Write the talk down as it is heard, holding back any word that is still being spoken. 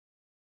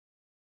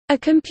A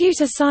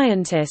computer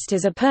scientist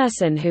is a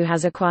person who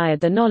has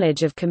acquired the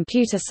knowledge of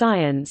computer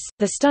science,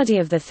 the study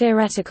of the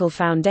theoretical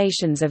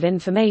foundations of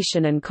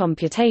information and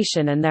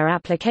computation and their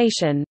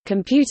application.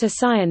 Computer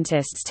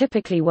scientists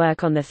typically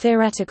work on the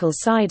theoretical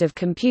side of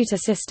computer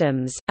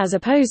systems, as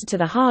opposed to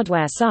the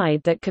hardware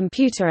side that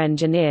computer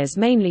engineers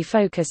mainly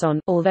focus on,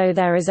 although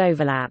there is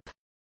overlap.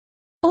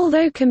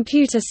 Although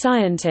computer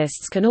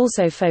scientists can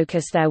also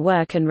focus their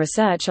work and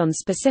research on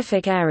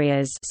specific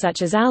areas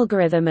such as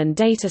algorithm and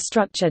data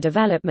structure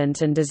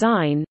development and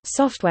design,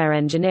 software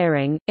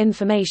engineering,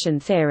 information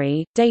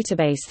theory,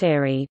 database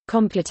theory,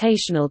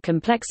 computational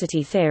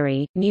complexity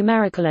theory,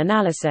 numerical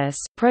analysis,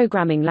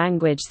 programming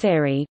language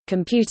theory,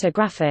 computer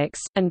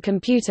graphics, and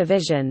computer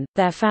vision,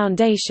 their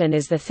foundation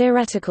is the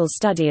theoretical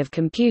study of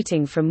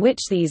computing from which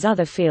these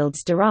other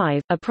fields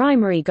derive. A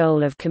primary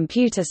goal of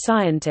computer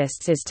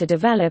scientists is to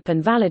develop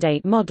and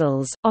validate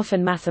models,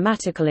 often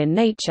mathematical in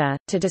nature,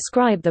 to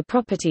describe the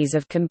properties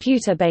of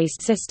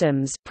computer-based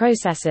systems,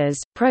 processors,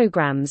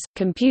 programs,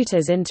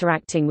 computers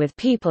interacting with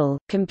people,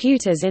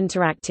 computers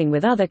interacting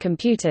with other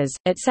computers,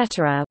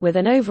 etc., with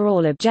an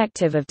overall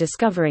objective of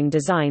discovering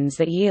designs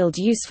that yield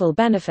useful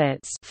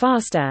benefits,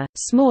 faster,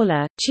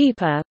 smaller,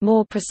 cheaper,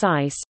 more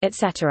precise,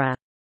 etc.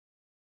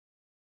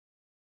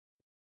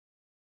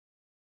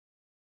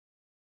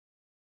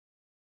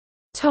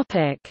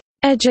 Topic: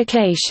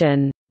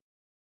 Education.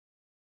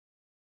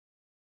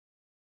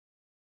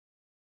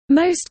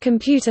 Most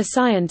computer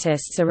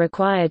scientists are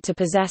required to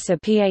possess a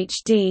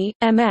PhD,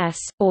 MS,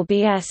 or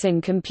BS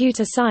in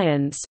computer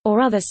science,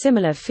 or other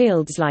similar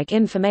fields like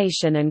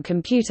information and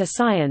computer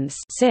science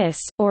 (SIS),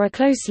 or a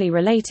closely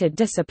related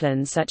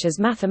discipline such as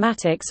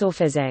mathematics or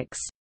physics.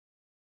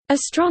 A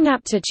strong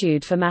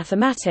aptitude for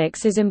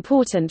mathematics is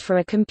important for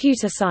a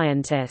computer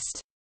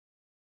scientist.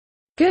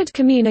 Good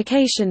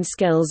communication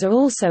skills are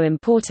also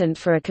important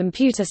for a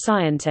computer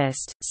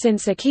scientist,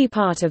 since a key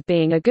part of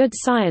being a good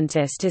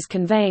scientist is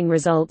conveying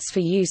results for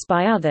use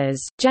by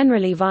others,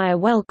 generally via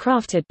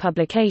well-crafted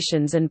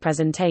publications and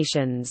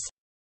presentations.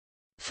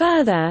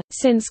 Further,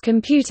 since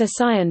computer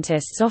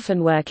scientists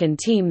often work in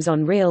teams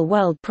on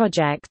real-world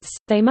projects,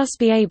 they must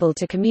be able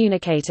to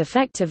communicate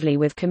effectively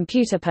with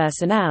computer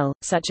personnel,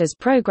 such as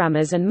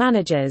programmers and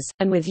managers,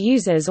 and with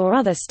users or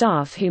other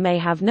staff who may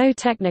have no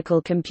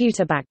technical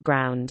computer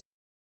background.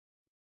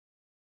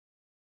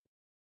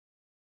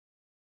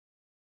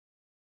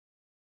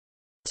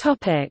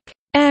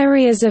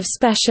 Areas of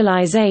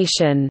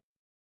specialization.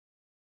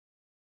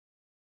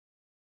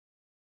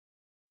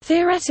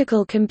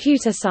 Theoretical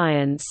computer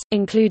science,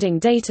 including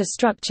data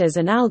structures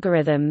and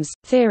algorithms,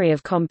 theory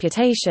of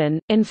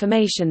computation,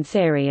 information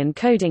theory and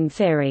coding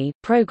theory,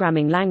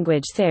 programming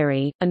language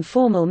theory, and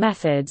formal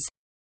methods.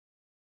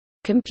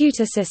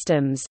 Computer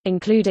systems,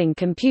 including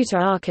computer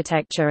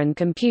architecture and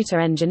computer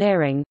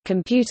engineering,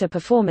 computer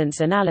performance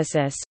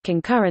analysis,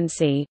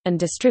 concurrency, and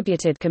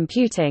distributed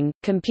computing,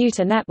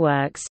 computer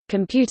networks,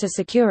 computer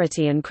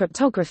security and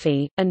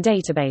cryptography, and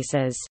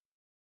databases.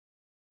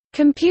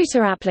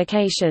 Computer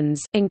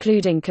applications,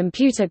 including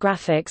computer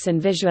graphics and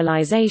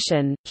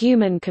visualization,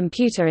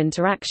 human-computer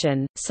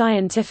interaction,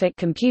 scientific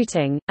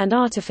computing, and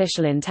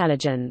artificial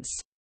intelligence.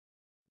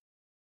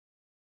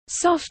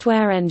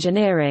 Software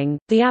engineering,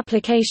 the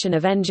application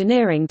of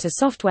engineering to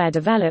software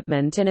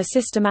development in a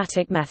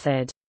systematic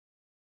method.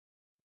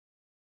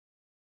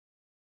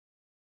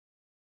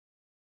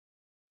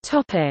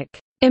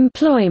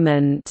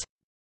 Employment.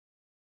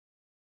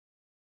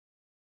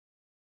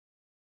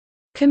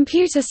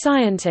 Computer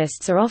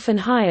scientists are often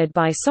hired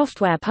by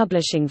software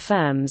publishing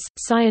firms,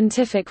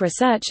 scientific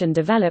research and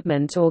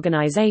development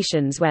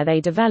organizations where they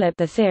develop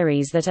the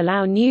theories that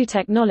allow new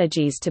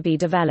technologies to be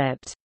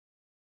developed.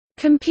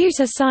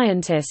 Computer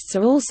scientists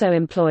are also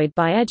employed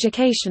by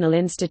educational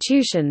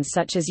institutions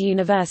such as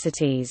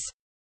universities.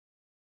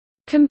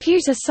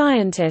 Computer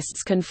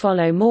scientists can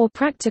follow more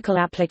practical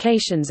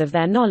applications of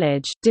their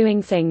knowledge,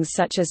 doing things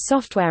such as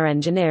software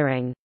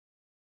engineering.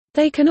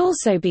 They can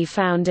also be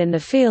found in the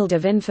field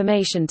of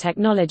information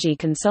technology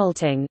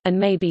consulting, and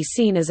may be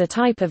seen as a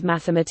type of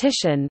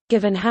mathematician,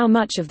 given how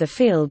much of the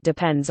field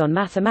depends on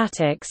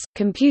mathematics.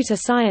 Computer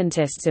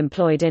scientists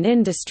employed in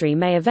industry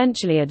may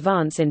eventually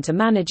advance into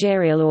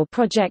managerial or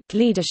project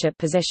leadership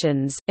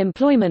positions.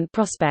 Employment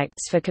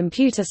prospects for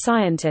computer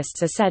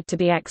scientists are said to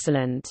be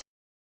excellent.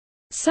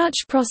 Such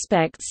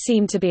prospects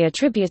seem to be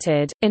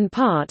attributed, in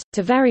part,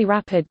 to very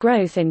rapid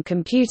growth in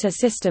computer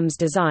systems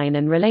design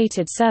and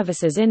related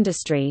services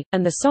industry,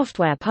 and the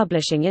software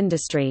publishing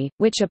industry,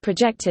 which are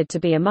projected to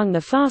be among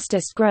the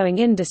fastest growing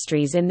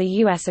industries in the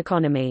U.S.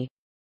 economy.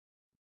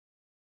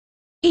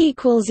 See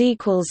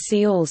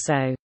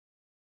also